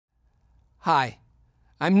Hi,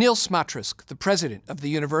 I'm Neal Smatresk, the president of the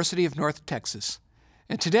University of North Texas,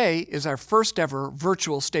 and today is our first ever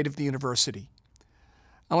virtual State of the University.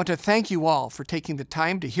 I want to thank you all for taking the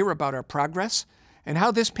time to hear about our progress and how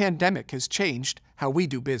this pandemic has changed how we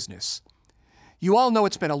do business. You all know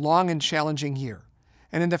it's been a long and challenging year,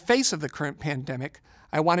 and in the face of the current pandemic,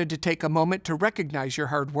 I wanted to take a moment to recognize your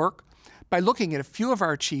hard work by looking at a few of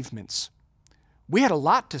our achievements. We had a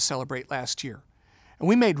lot to celebrate last year, and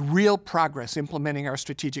we made real progress implementing our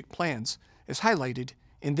strategic plans, as highlighted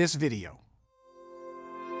in this video.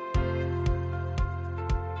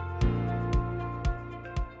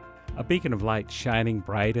 A beacon of light shining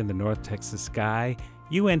bright in the North Texas sky,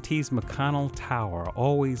 UNT's McConnell Tower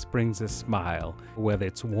always brings a smile, whether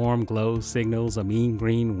its warm glow signals a mean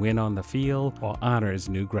green win on the field or honors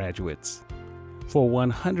new graduates. For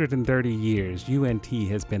 130 years, UNT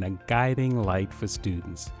has been a guiding light for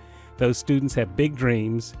students. Those students have big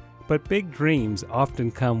dreams, but big dreams often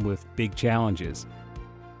come with big challenges.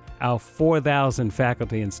 Our 4,000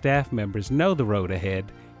 faculty and staff members know the road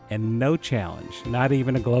ahead, and no challenge, not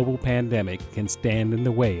even a global pandemic, can stand in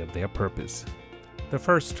the way of their purpose. The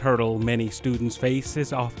first hurdle many students face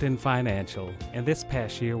is often financial, and this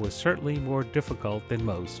past year was certainly more difficult than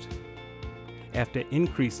most. After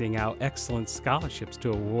increasing our excellence scholarships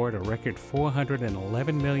to award a record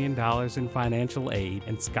 $411 million in financial aid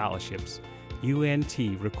and scholarships, UNT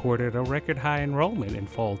recorded a record high enrollment in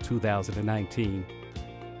fall 2019.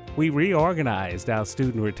 We reorganized our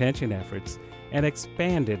student retention efforts and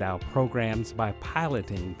expanded our programs by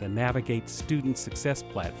piloting the Navigate Student Success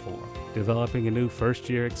Platform, developing a new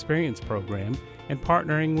first-year experience program, and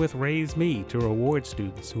partnering with Raise Me to reward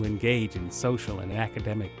students who engage in social and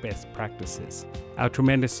academic best practices. Our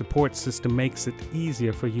tremendous support system makes it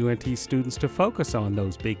easier for UNT students to focus on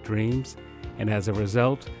those big dreams, and as a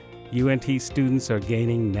result, UNT students are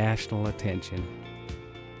gaining national attention.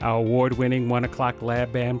 Our award-winning 1 O'Clock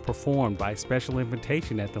Lab Band performed by special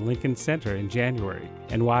invitation at the Lincoln Center in January.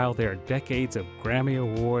 And while there are decades of Grammy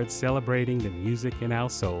Awards celebrating the music in our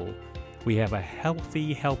soul, we have a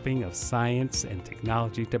healthy helping of science and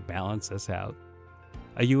technology to balance us out.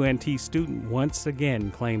 A UNT student once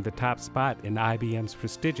again claimed the top spot in IBM's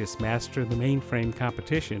prestigious Master of the Mainframe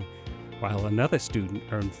competition, while another student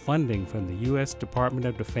earned funding from the U.S. Department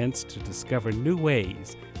of Defense to discover new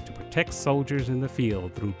ways to protect soldiers in the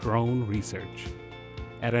field through drone research.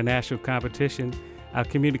 At a national competition, our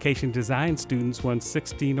communication design students won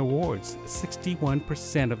 16 awards,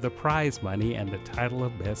 61% of the prize money and the title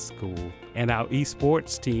of best school. And our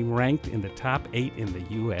esports team ranked in the top 8 in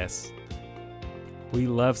the U.S. We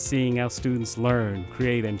love seeing our students learn,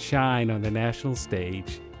 create, and shine on the national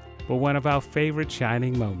stage. But one of our favorite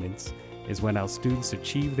shining moments is when our students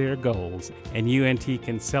achieve their goals and UNT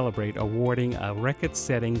can celebrate awarding a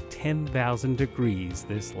record-setting 10,000 degrees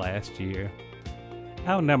this last year.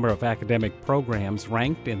 Our number of academic programs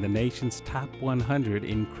ranked in the nation's top 100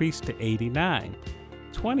 increased to 89,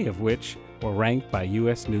 20 of which were ranked by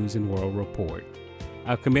U.S. News & World Report.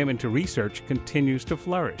 Our commitment to research continues to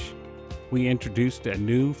flourish. We introduced a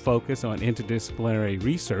new focus on interdisciplinary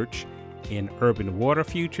research in urban water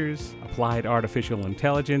futures, applied artificial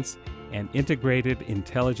intelligence, and integrated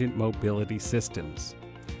intelligent mobility systems.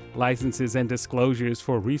 Licenses and disclosures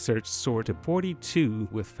for research soared to 42,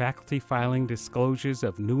 with faculty filing disclosures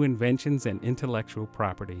of new inventions and intellectual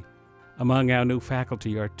property. Among our new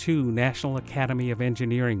faculty are 2 National Academy of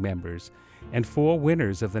Engineering members and 4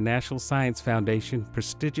 winners of the National Science Foundation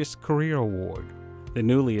prestigious Career Award. The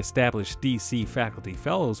newly established DC Faculty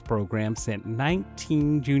Fellows Program sent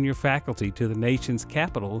 19 junior faculty to the nation's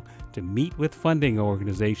capital to meet with funding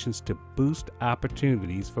organizations to boost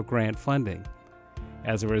opportunities for grant funding.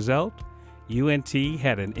 As a result, UNT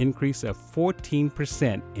had an increase of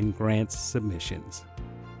 14% in grants submissions.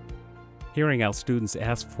 Hearing our students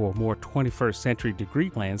ask for more 21st century degree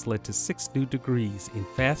plans led to 6 new degrees in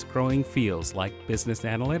fast-growing fields like business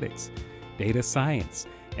analytics, data science,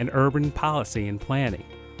 and urban policy and planning,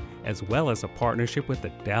 as well as a partnership with the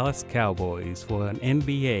Dallas Cowboys for an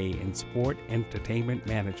MBA in sport entertainment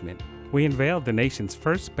management. We unveiled the nation's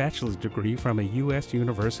first bachelor's degree from a U.S.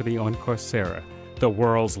 university on Coursera, the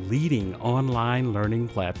world's leading online learning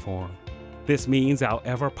platform. This means our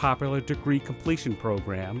ever-popular degree completion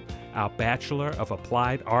program, our Bachelor of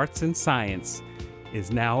Applied Arts and Science,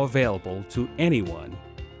 is now available to anyone,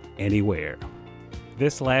 anywhere.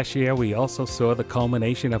 This last year, we also saw the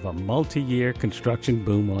culmination of a multi-year construction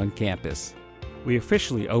boom on campus. We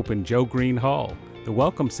officially opened Joe Green Hall, the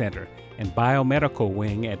Welcome Center, and Biomedical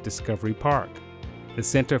Wing at Discovery Park. The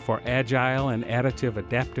Center for Agile and Additive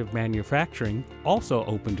Adaptive Manufacturing also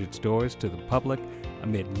opened its doors to the public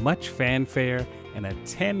amid much fanfare and a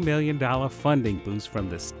 $10 million funding boost from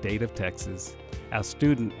the state of Texas. Our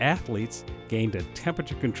student athletes gained a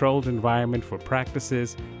temperature-controlled environment for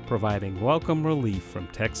practices, providing welcome relief from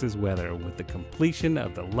Texas weather with the completion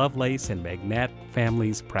of the Lovelace and McNatt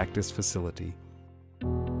families' practice facility.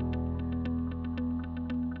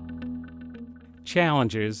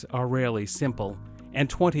 Challenges are rarely simple, and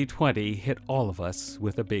 2020 hit all of us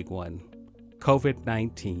with a big one.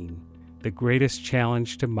 COVID-19, the greatest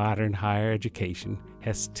challenge to modern higher education,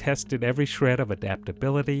 has tested every shred of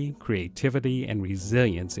adaptability, creativity, and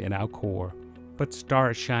resilience in our core. But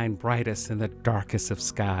stars shine brightest in the darkest of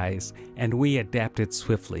skies, and we adapted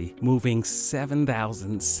swiftly, moving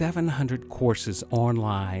 7,700 courses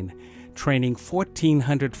online, training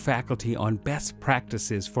 1,400 faculty on best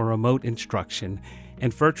practices for remote instruction,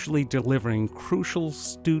 and virtually delivering crucial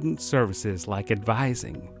student services like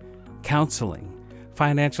advising, counseling,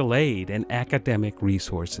 financial aid, and academic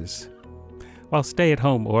resources. While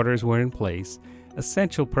stay-at-home orders were in place,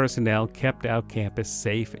 essential personnel kept our campus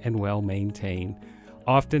safe and well-maintained,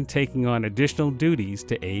 often taking on additional duties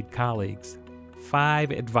to aid colleagues.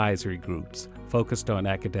 5 advisory groups focused on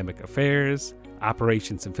academic affairs,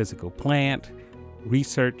 operations and physical plant,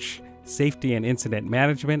 research, safety and incident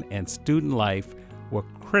management, and student life were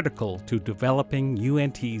critical to developing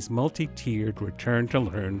UNT's multi-tiered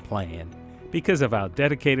return-to-learn plan. Because of our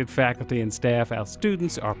dedicated faculty and staff, our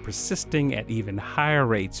students are persisting at even higher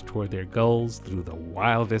rates toward their goals through the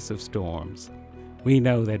wildest of storms. We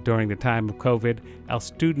know that during the time of COVID, our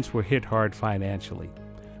students were hit hard financially,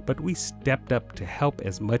 but we stepped up to help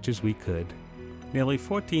as much as we could. Nearly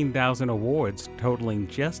 14,000 awards totaling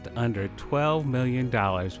just under $12 million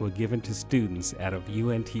were given to students out of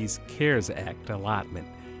UNT's CARES Act allotment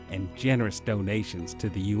and generous donations to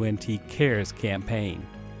the UNT CARES campaign.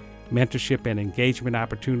 Mentorship and engagement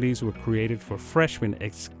opportunities were created for freshmen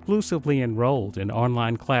exclusively enrolled in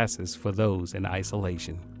online classes for those in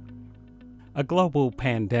isolation. A global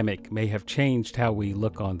pandemic may have changed how we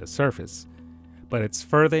look on the surface, but it's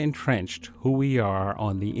further entrenched who we are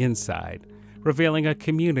on the inside, revealing a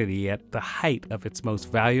community at the height of its most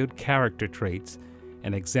valued character traits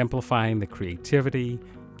and exemplifying the creativity,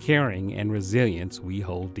 caring, and resilience we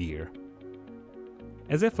hold dear.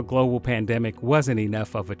 As if a global pandemic wasn't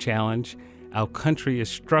enough of a challenge, our country is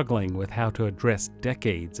struggling with how to address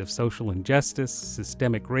decades of social injustice,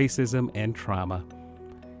 systemic racism, and trauma.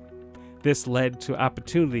 This led to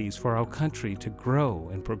opportunities for our country to grow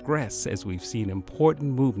and progress as we've seen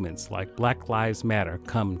important movements like Black Lives Matter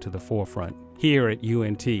come to the forefront. Here at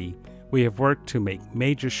UNT, we have worked to make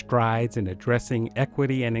major strides in addressing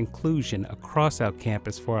equity and inclusion across our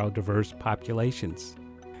campus for our diverse populations.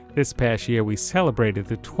 This past year, we celebrated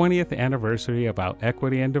the 20th anniversary of our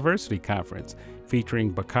Equity and Diversity Conference,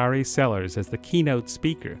 featuring Bakari Sellers as the keynote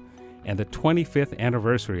speaker, and the 25th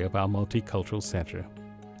anniversary of our Multicultural Center.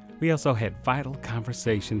 We also had vital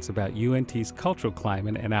conversations about UNT's cultural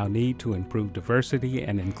climate and our need to improve diversity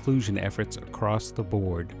and inclusion efforts across the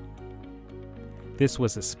board. This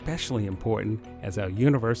was especially important as our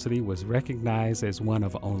university was recognized as one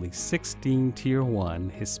of only 16 Tier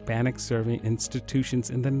 1 Hispanic-serving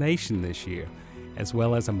institutions in the nation this year, as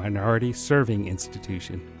well as a minority-serving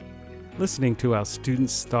institution. Listening to our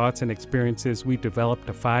students' thoughts and experiences, we developed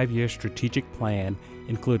a 5-year strategic plan,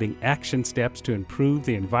 including action steps to improve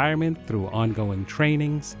the environment through ongoing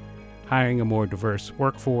trainings, hiring a more diverse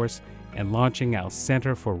workforce, and launching our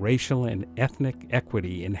Center for Racial and Ethnic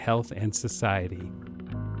Equity in Health and Society.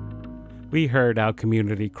 We heard our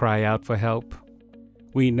community cry out for help.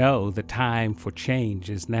 We know the time for change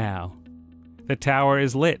is now. The tower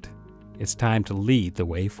is lit. It's time to lead the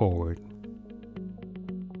way forward.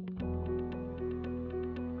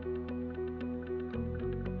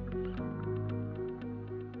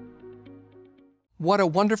 What a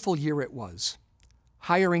wonderful year it was.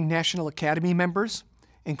 Hiring National Academy members,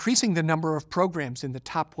 increasing the number of programs in the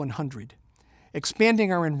top 100,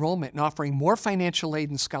 expanding our enrollment and offering more financial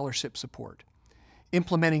aid and scholarship support,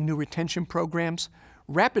 implementing new retention programs,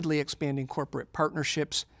 rapidly expanding corporate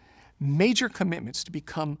partnerships, major commitments to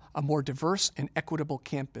become a more diverse and equitable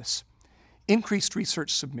campus, increased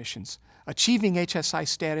research submissions, achieving HSI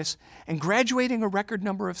status, and graduating a record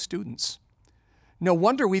number of students. No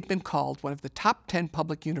wonder we've been called one of the top 10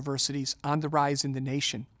 public universities on the rise in the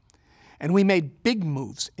nation. And we made big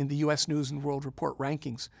moves in the U.S. News and World Report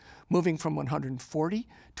rankings, moving from 140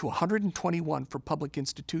 to 121 for public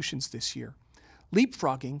institutions this year,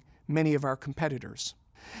 leapfrogging many of our competitors.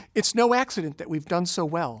 It's no accident that we've done so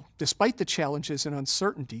well, despite the challenges and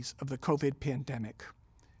uncertainties of the COVID pandemic.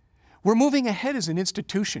 We're moving ahead as an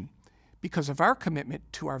institution, because of our commitment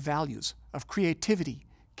to our values of creativity,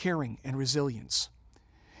 caring, and resilience.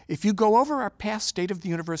 If you go over our past State of the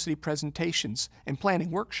University presentations and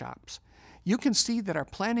planning workshops, you can see that our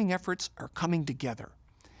planning efforts are coming together.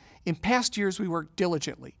 In past years, we worked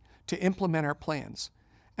diligently to implement our plans,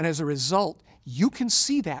 and as a result, you can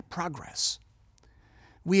see that progress.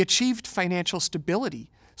 We achieved financial stability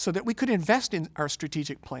so that we could invest in our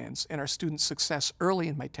strategic plans and our students' success early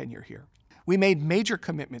in my tenure here. We made major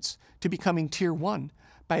commitments to becoming Tier 1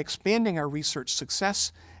 by expanding our research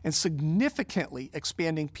success and significantly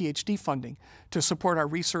expanding PhD funding to support our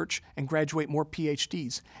research and graduate more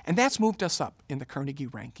PhDs, and that's moved us up in the Carnegie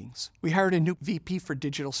rankings. We hired a new VP for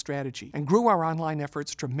digital strategy and grew our online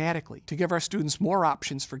efforts dramatically to give our students more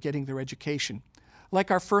options for getting their education, like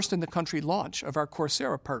our first in the country launch of our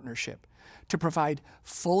Coursera partnership to provide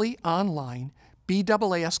fully online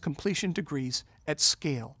BAAS completion degrees at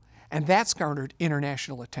scale, and that's garnered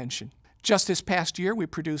international attention. Just this past year, we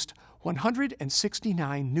produced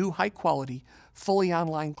 169 new high-quality, fully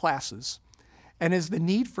online classes. And as the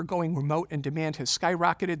need for going remote and demand has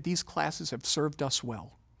skyrocketed, these classes have served us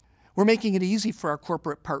well. We're making it easy for our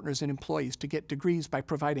corporate partners and employees to get degrees by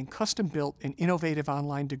providing custom-built and innovative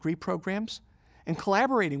online degree programs and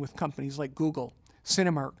collaborating with companies like Google,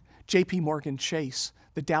 Cinemark, JP Morgan Chase,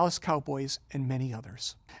 the Dallas Cowboys, and many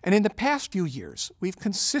others. And in the past few years, we've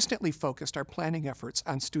consistently focused our planning efforts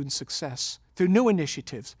on student success through new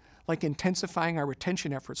initiatives like intensifying our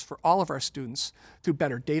retention efforts for all of our students through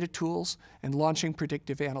better data tools and launching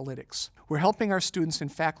predictive analytics. We're helping our students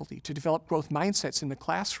and faculty to develop growth mindsets in the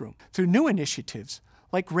classroom through new initiatives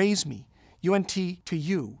like Raise Me, UNT to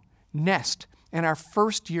You, NEST, and our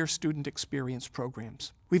first-year student experience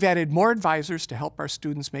programs. We've added more advisors to help our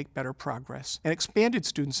students make better progress and expanded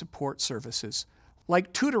student support services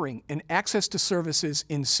like tutoring and access to services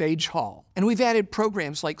in Sage Hall. And we've added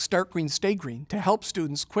programs like Start Green, Stay Green to help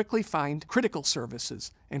students quickly find critical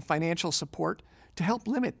services and financial support to help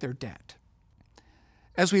limit their debt.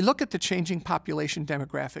 As we look at the changing population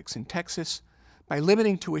demographics in Texas, by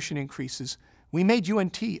limiting tuition increases, we made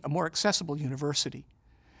UNT a more accessible university.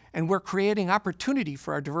 And we're creating opportunity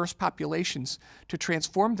for our diverse populations to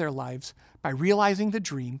transform their lives by realizing the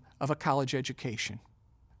dream of a college education.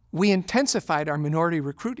 We intensified our minority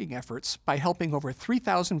recruiting efforts by helping over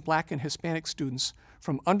 3,000 Black and Hispanic students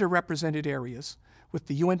from underrepresented areas with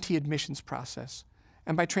the UNT admissions process,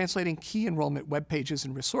 and by translating key enrollment web pages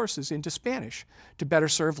and resources into Spanish to better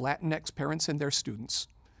serve Latinx parents and their students.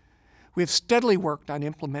 We have steadily worked on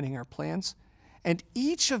implementing our plans, and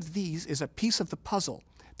each of these is a piece of the puzzle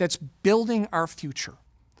that's building our future.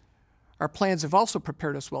 Our plans have also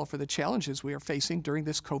prepared us well for the challenges we are facing during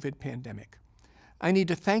this COVID pandemic. I need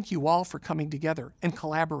to thank you all for coming together and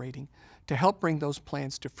collaborating to help bring those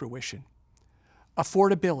plans to fruition.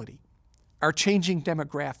 Affordability, our changing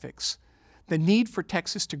demographics, the need for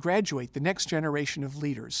Texas to graduate the next generation of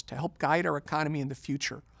leaders to help guide our economy in the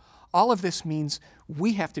future. All of this means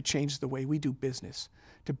we have to change the way we do business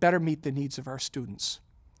to better meet the needs of our students.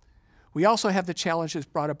 We also have the challenges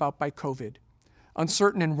brought about by COVID,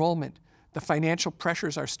 uncertain enrollment, the financial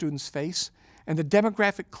pressures our students face, and the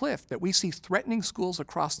demographic cliff that we see threatening schools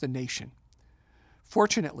across the nation.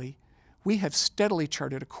 Fortunately, we have steadily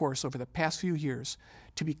charted a course over the past few years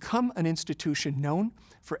to become an institution known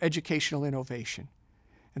for educational innovation.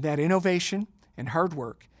 And that innovation and hard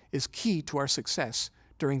work is key to our success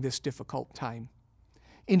during this difficult time.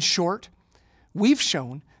 In short, we've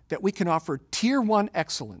shown that we can offer Tier 1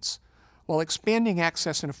 excellence while expanding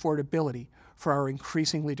access and affordability for our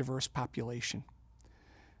increasingly diverse population.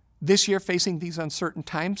 This year, facing these uncertain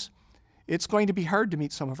times, it's going to be hard to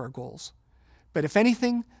meet some of our goals. But if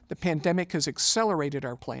anything, the pandemic has accelerated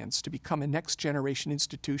our plans to become a next-generation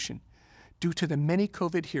institution due to the many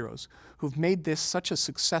COVID heroes who've made this such a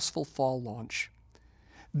successful fall launch.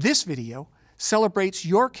 This video celebrates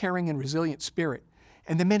your caring and resilient spirit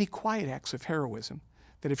and the many quiet acts of heroism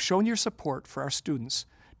that have shown your support for our students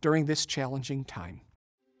during this challenging time.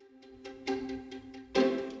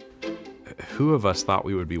 Who of us thought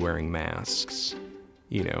we would be wearing masks?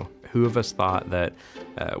 You know, who of us thought that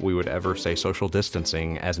we would ever say social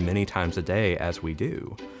distancing as many times a day as we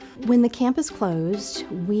do? When the campus closed,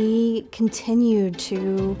 we continued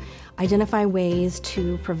to identify ways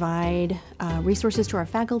to provide resources to our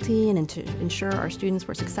faculty and to ensure our students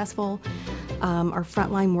were successful. Our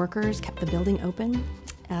frontline workers kept the building open.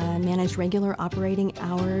 managed regular operating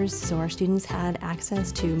hours, so our students had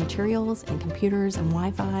access to materials and computers and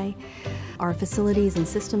Wi-Fi. Our facilities and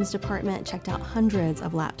systems department checked out hundreds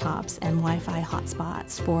of laptops and Wi-Fi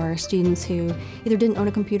hotspots for students who either didn't own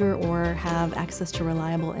a computer or have access to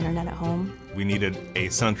reliable internet at home. We needed a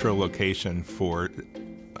central location for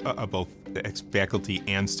both faculty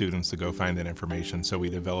and students to go find that information, so we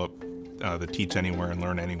developed the Teach Anywhere and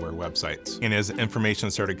Learn Anywhere websites. And as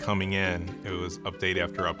information started coming in, it was update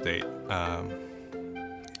after update.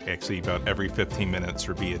 Actually, about every 15 minutes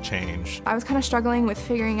there'd be a change. I was kind of struggling with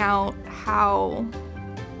figuring out how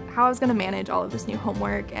I was going to manage all of this new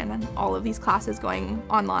homework and all of these classes going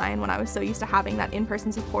online when I was so used to having that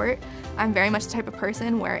in-person support. I'm very much the type of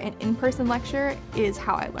person where an in-person lecture is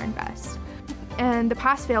how I learn best. And the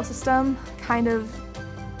pass-fail system kind of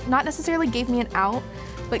not necessarily gave me an out,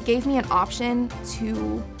 but gave me an option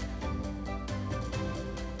to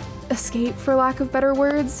escape, for lack of better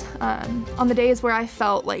words. On the days where I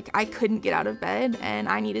felt like I couldn't get out of bed and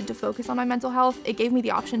I needed to focus on my mental health, it gave me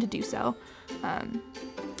the option to do so.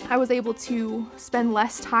 I was able to spend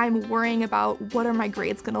less time worrying about what are my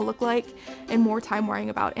grades going to look like and more time worrying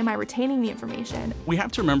about, am I retaining the information? We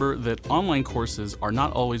have to remember that online courses are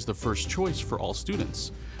not always the first choice for all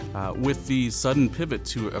students. With the sudden pivot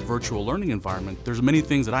to a virtual learning environment, there's many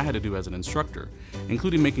things that I had to do as an instructor,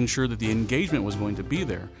 including making sure that the engagement was going to be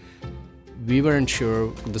there. We weren't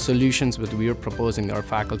sure the solutions that we were proposing our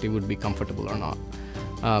faculty would be comfortable or not.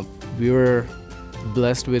 We were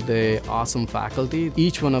blessed with an awesome faculty.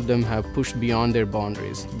 Each one of them have pushed beyond their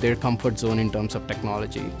boundaries, their comfort zone in terms of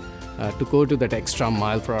technology, to go to that extra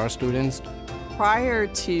mile for our students. Prior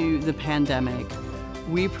to the pandemic,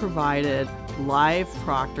 we provided live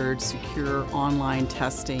proctored, secure online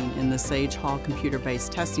testing in the Sage Hall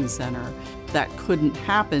Computer-Based Testing Center. That couldn't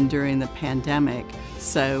happen during the pandemic,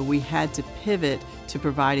 so we had to pivot to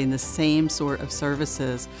providing the same sort of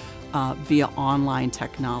services via online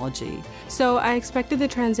technology. So I expected the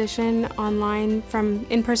transition online from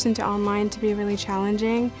in-person to online to be really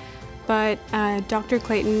challenging, but Dr.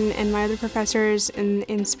 Clayton and my other professors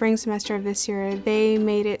in spring semester of this year, they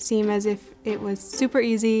made it seem as if it was super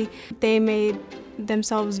easy. They made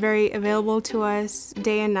themselves very available to us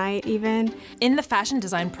day and night even. In the fashion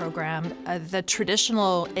design program, the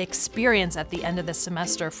traditional experience at the end of the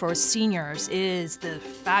semester for seniors is the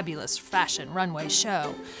fabulous fashion runway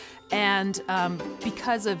show. And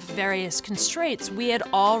because of various constraints, we had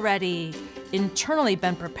already internally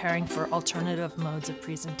been preparing for alternative modes of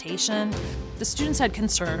presentation. The students had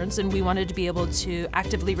concerns, and we wanted to be able to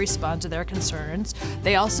actively respond to their concerns.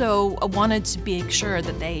 They also wanted to be sure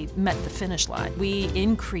that they met the finish line. We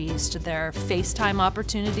increased their FaceTime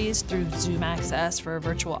opportunities through Zoom access for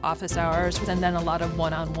virtual office hours, and then a lot of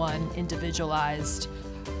one-on-one individualized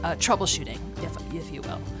troubleshooting, if you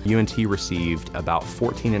will. UNT received about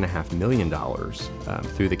 $14.5 million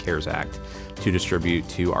through the CARES Act to distribute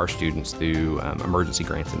to our students through emergency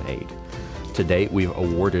grants and aid. To date, we've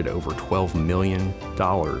awarded over $12 million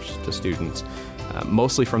to students,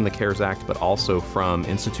 mostly from the CARES Act, but also from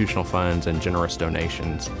institutional funds and generous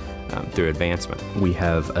donations through advancement. We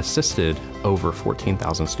have assisted over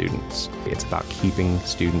 14,000 students. It's about keeping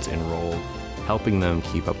students enrolled, helping them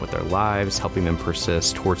keep up with their lives, helping them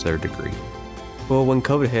persist towards their degree. Well, when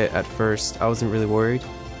COVID hit at first, I wasn't really worried,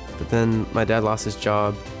 but then my dad lost his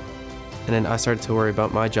job, and then I started to worry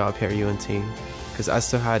about my job here at UNT, because I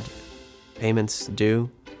still had payments due,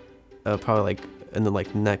 probably like in the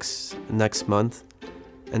next month,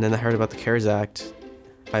 and then I heard about the CARES Act.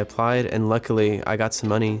 I applied, and luckily I got some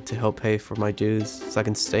money to help pay for my dues so I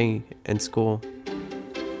can stay in school.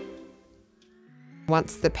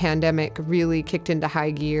 Once the pandemic really kicked into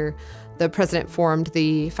high gear, the president formed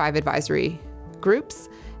the 5 advisory groups,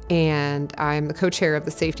 and I'm the co-chair of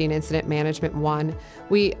the Safety and Incident Management one.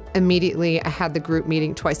 We immediately had the group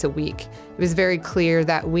meeting twice a week. It was very clear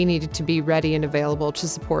that we needed to be ready and available to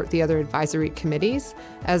support the other advisory committees,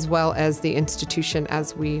 as well as the institution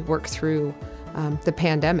as we work through the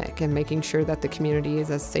pandemic and making sure that the community is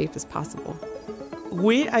as safe as possible.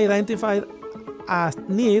 We identified a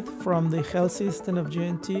need from the health system of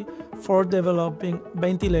UNT for developing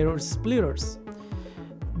ventilator splitters.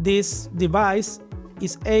 This device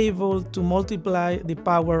is able to multiply the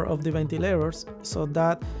power of the ventilators so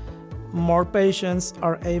that more patients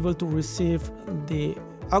are able to receive the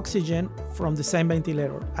oxygen from the same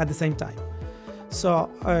ventilator at the same time. So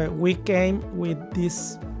we came with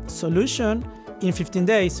this solution in 15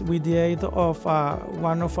 days with the aid of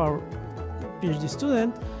one of our PhD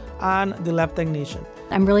students, and the lab technician.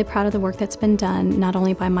 I'm really proud of the work that's been done, not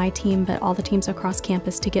only by my team, but all the teams across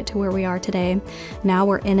campus to get to where we are today. Now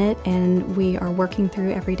we're in it, and we are working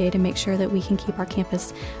through every day to make sure that we can keep our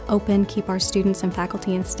campus open, keep our students and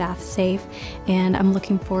faculty and staff safe, and I'm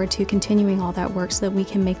looking forward to continuing all that work so that we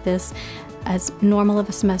can make this as normal of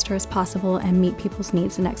a semester as possible and meet people's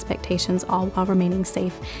needs and expectations, all while remaining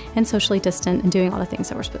safe and socially distant and doing all the things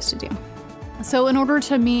that we're supposed to do. So in order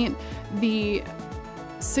to meet the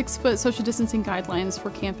 6-foot social distancing guidelines for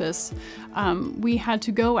campus, we had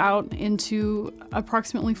to go out into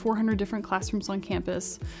approximately 400 different classrooms on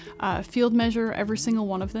campus, field measure every single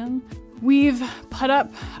one of them. We've put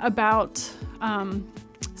up about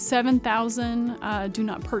 7,000 do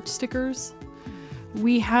not perch stickers.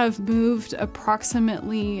 We have moved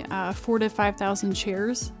approximately 4,000 to 5,000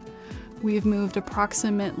 chairs. We've moved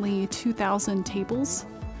approximately 2,000 tables.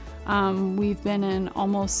 We've been in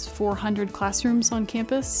almost 400 classrooms on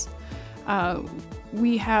campus.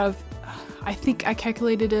 We have, I think I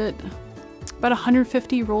calculated it, about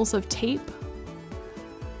 150 rolls of tape,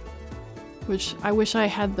 which I wish I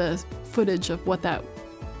had the footage of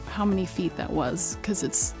how many feet that was, because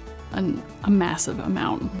it's a massive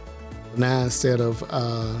amount. Now instead of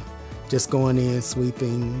just going in,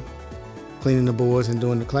 sweeping, cleaning the boards and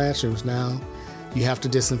doing the classrooms, now you have to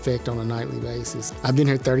disinfect on a nightly basis. I've been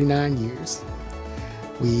here 39 years.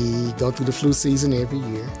 We go through the flu season every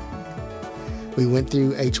year. We went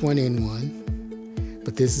through H1N1,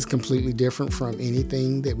 but this is completely different from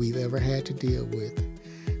anything that we've ever had to deal with.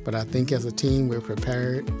 But I think as a team, we're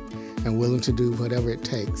prepared and willing to do whatever it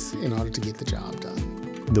takes in order to get the job done.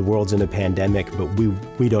 The world's in a pandemic, but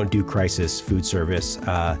we don't do crisis food service.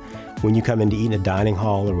 When you come in to eat in a dining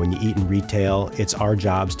hall or when you eat in retail, it's our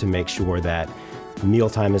jobs to make sure that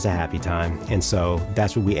mealtime is a happy time, and so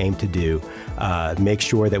that's what we aim to do. Make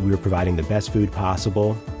sure that we were providing the best food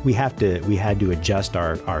possible. We had to adjust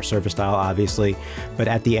our service style, obviously, but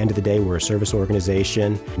at the end of the day, we're a service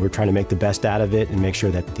organization. We're trying to make the best out of it and make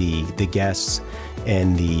sure that the guests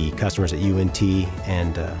and the customers at UNT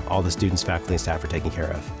and all the students, faculty, and staff are taken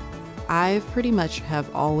care of. I pretty much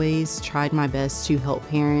have always tried my best to help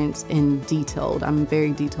parents I'm a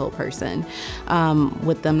very detailed person.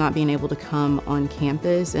 With them not being able to come on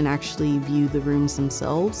campus and actually view the rooms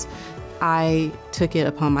themselves, I took it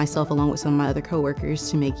upon myself, along with some of my other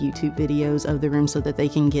coworkers, to make YouTube videos of the room so that they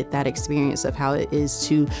can get that experience of how it is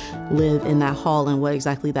to live in that hall and what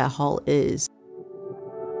exactly that hall is.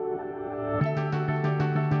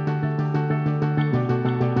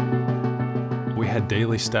 We had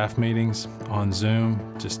daily staff meetings on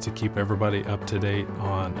Zoom just to keep everybody up to date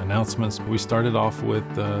on announcements. We started off with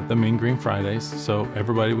the Mean Green Fridays, so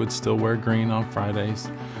everybody would still wear green on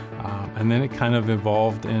Fridays. And then it kind of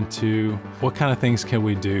evolved into what kind of things can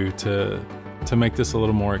we do to make this a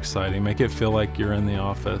little more exciting, make it feel like you're in the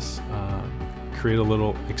office, create a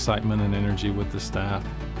little excitement and energy with the staff.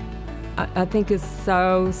 I think it's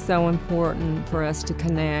so important for us to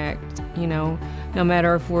connect, no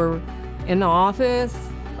matter if we're in the office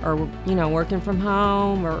or, working from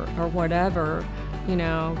home or whatever,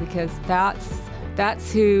 because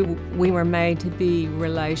that's who we were made to be,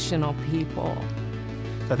 relational people.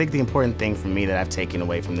 I think the important thing for me that I've taken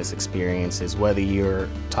away from this experience is whether you're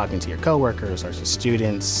talking to your coworkers or to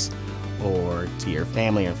students or to your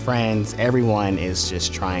family or friends, everyone is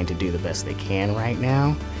just trying to do the best they can right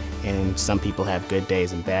now. And some people have good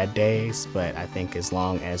days and bad days, but I think as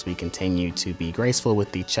long as we continue to be graceful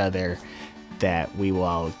with each other, that we will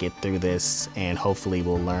all get through this, and hopefully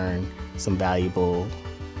we'll learn some valuable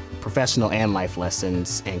professional and life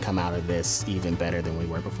lessons and come out of this even better than we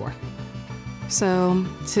were before. So,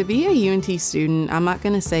 to be a UNT student, I'm not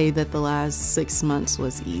going to say that the last 6 months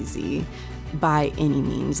was easy by any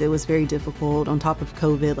means. It was very difficult. On top of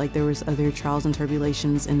COVID, there was other trials and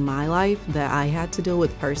tribulations in my life that I had to deal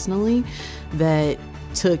with personally that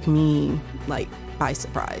took me by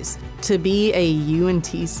surprise. To be a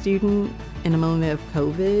UNT student in a moment of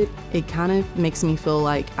COVID, it kind of makes me feel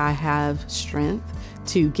like I have strength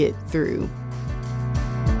to get through.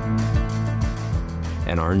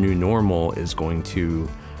 And our new normal is going to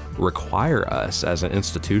require us as an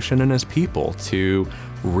institution and as people to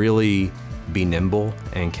really be nimble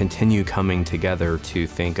and continue coming together to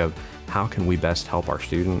think of how can we best help our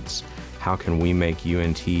students, how can we make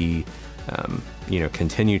UNT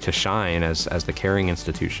continue to shine as the caring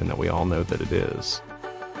institution that we all know that it is.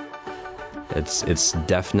 It's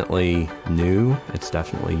definitely new, it's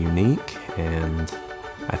definitely unique, and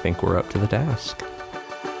I think we're up to the task.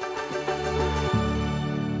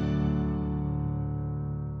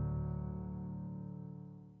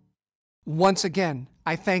 Once again,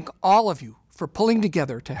 I thank all of you for pulling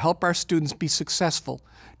together to help our students be successful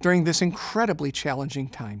during this incredibly challenging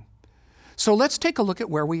time. So let's take a look at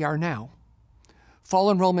where we are now.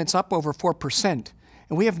 Fall enrollment's up over 4%,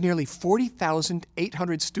 and we have nearly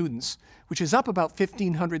 40,800 students, which is up about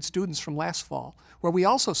 1,500 students from last fall, where we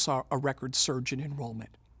also saw a record surge in enrollment.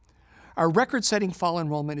 Our record-setting fall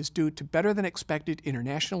enrollment is due to better than expected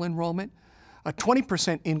international enrollment, a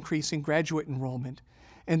 20% increase in graduate enrollment,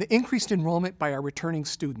 and the increased enrollment by our returning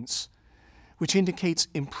students, which indicates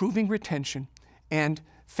improving retention and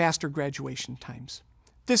faster graduation times.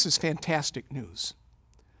 This is fantastic news.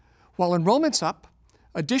 While enrollment's up,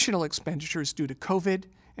 additional expenditures due to COVID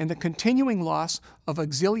and the continuing loss of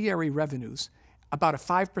auxiliary revenues, about a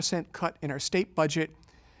 5% cut in our state budget,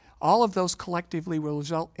 all of those collectively will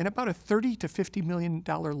result in about a $30 to $50 million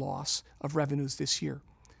loss of revenues this year.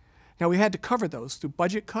 Now, we had to cover those through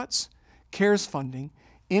budget cuts, CARES funding,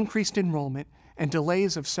 increased enrollment, and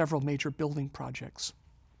delays of several major building projects.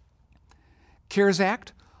 CARES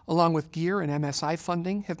Act, along with GEAR and MSI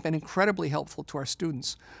funding, have been incredibly helpful to our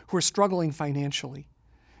students who are struggling financially.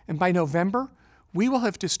 And by November, we will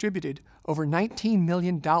have distributed over $19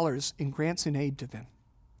 million in grants and aid to them.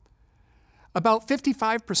 About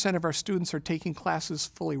 55% of our students are taking classes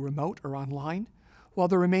fully remote or online, while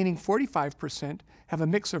the remaining 45% have a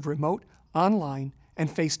mix of remote, online, and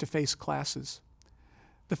face-to-face classes.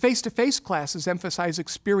 The face-to-face classes emphasize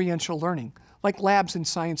experiential learning, like labs in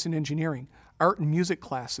science and engineering, art and music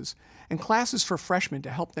classes, and classes for freshmen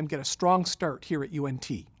to help them get a strong start here at UNT.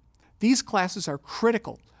 These classes are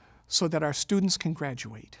critical so that our students can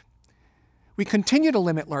graduate. We continue to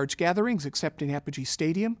limit large gatherings except in Apogee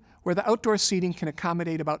Stadium, where the outdoor seating can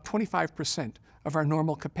accommodate about 25% of our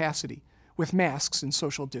normal capacity, with masks and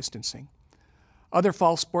social distancing. Other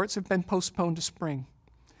fall sports have been postponed to spring.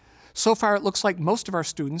 So far, it looks like most of our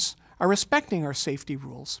students are respecting our safety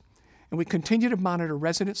rules, and we continue to monitor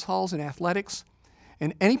residence halls and athletics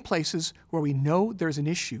and any places where we know there's an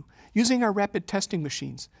issue using our rapid testing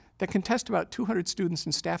machines that can test about 200 students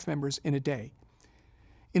and staff members in a day.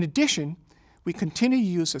 In addition, we continue to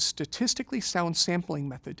use a statistically sound sampling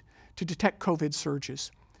method to detect COVID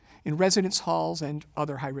surges in residence halls and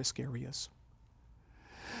other high-risk areas.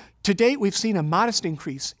 To date, we've seen a modest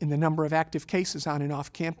increase in the number of active cases on and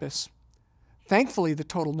off campus. Thankfully, the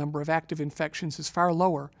total number of active infections is far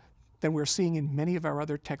lower than we're seeing in many of our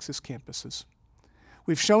other Texas campuses.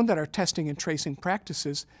 We've shown that our testing and tracing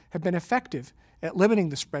practices have been effective at limiting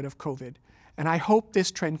the spread of COVID, and I hope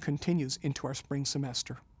this trend continues into our spring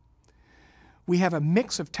semester. We have a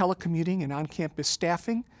mix of telecommuting and on-campus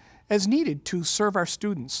staffing as needed to serve our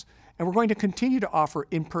students, and we're going to continue to offer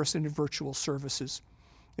in-person and virtual services.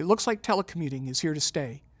 It looks like telecommuting is here to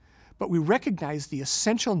stay, but we recognize the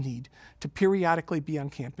essential need to periodically be on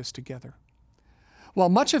campus together. While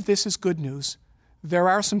much of this is good news, there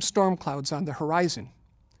are some storm clouds on the horizon.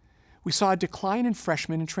 We saw a decline in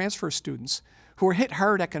freshmen and transfer students who were hit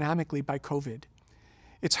hard economically by COVID.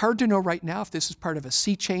 It's hard to know right now if this is part of a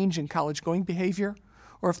sea change in college-going behavior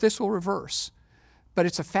or if this will reverse, but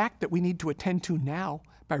it's a fact that we need to attend to now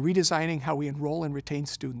by redesigning how we enroll and retain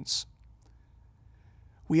students.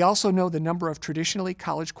 We also know the number of traditionally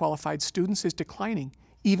college-qualified students is declining,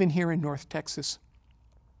 even here in North Texas.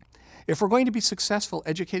 If we're going to be successful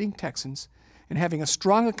educating Texans and having a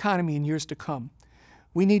strong economy in years to come,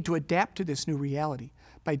 we need to adapt to this new reality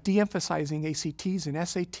by de-emphasizing ACTs and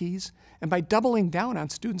SATs and by doubling down on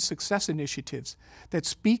student success initiatives that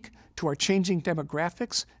speak to our changing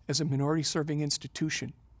demographics as a minority-serving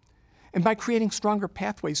institution, and by creating stronger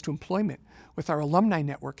pathways to employment with our alumni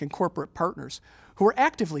network and corporate partners who are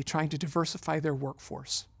actively trying to diversify their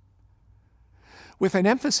workforce. With an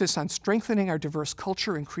emphasis on strengthening our diverse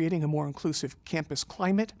culture and creating a more inclusive campus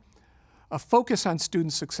climate, a focus on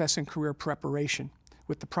student success and career preparation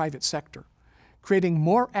with the private sector, creating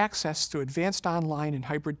more access to advanced online and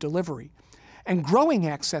hybrid delivery, and growing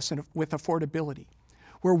access with affordability,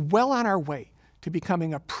 we're well on our way to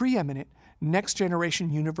becoming a preeminent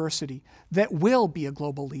next-generation university that will be a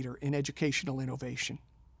global leader in educational innovation.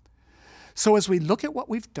 So as we look at what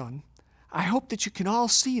we've done, I hope that you can all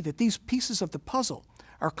see that these pieces of the puzzle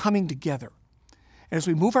are coming together. And as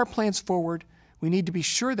we move our plans forward, we need to be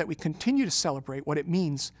sure that we continue to celebrate what it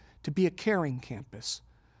means to be a caring campus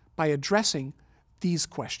by addressing these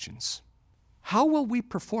questions. How will we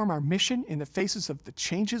perform our mission in the faces of the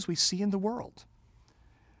changes we see in the world?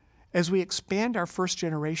 As we expand our first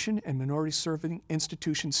generation and minority-serving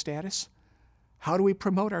institution status, how do we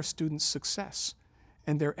promote our students' success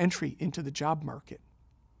and their entry into the job market?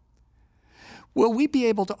 Will we be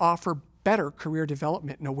able to offer better career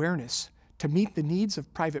development and awareness to meet the needs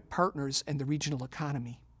of private partners and the regional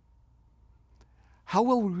economy? How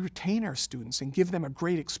will we retain our students and give them a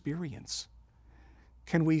great experience?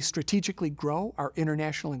 Can we strategically grow our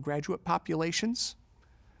international and graduate populations?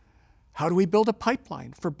 How do we build a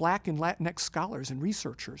pipeline for Black and Latinx scholars and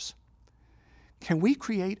researchers? Can we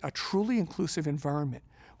create a truly inclusive environment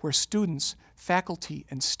where students, faculty,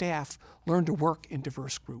 and staff learn to work in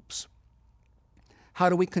diverse groups? How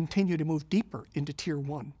do we continue to move deeper into Tier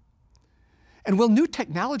 1? And will new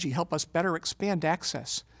technology help us better expand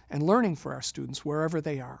access and learning for our students wherever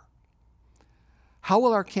they are? How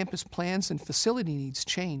will our campus plans and facility needs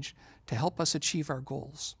change to help us achieve our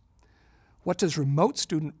goals? What does remote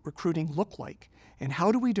student recruiting look like, and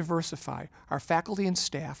how do we diversify our faculty and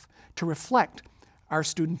staff to reflect our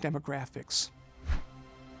student demographics?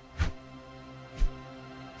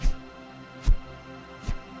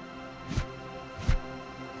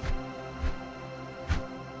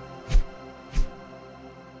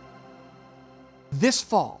 This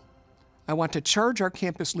fall, I want to charge our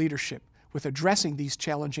campus leadership with addressing these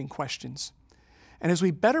challenging questions. And as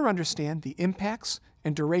we better understand the impacts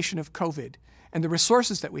and duration of COVID and the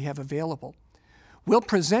resources that we have available, we'll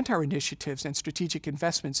present our initiatives and strategic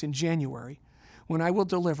investments in January, when I will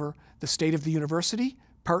deliver the State of the University,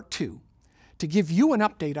 Part 2, to give you an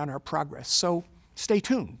update on our progress, so stay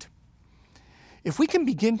tuned. If we can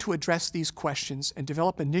begin to address these questions and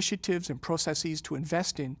develop initiatives and processes to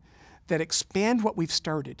invest in that expand what we've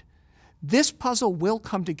started, this puzzle will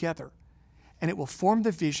come together, and it will form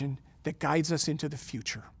the vision that guides us into the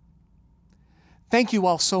future. Thank you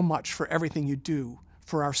all so much for everything you do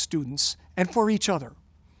for our students and for each other.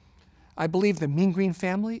 I believe the Mean Green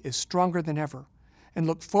family is stronger than ever and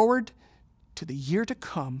look forward to the year to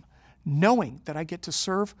come, knowing that I get to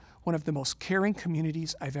serve one of the most caring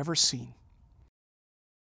communities I've ever seen.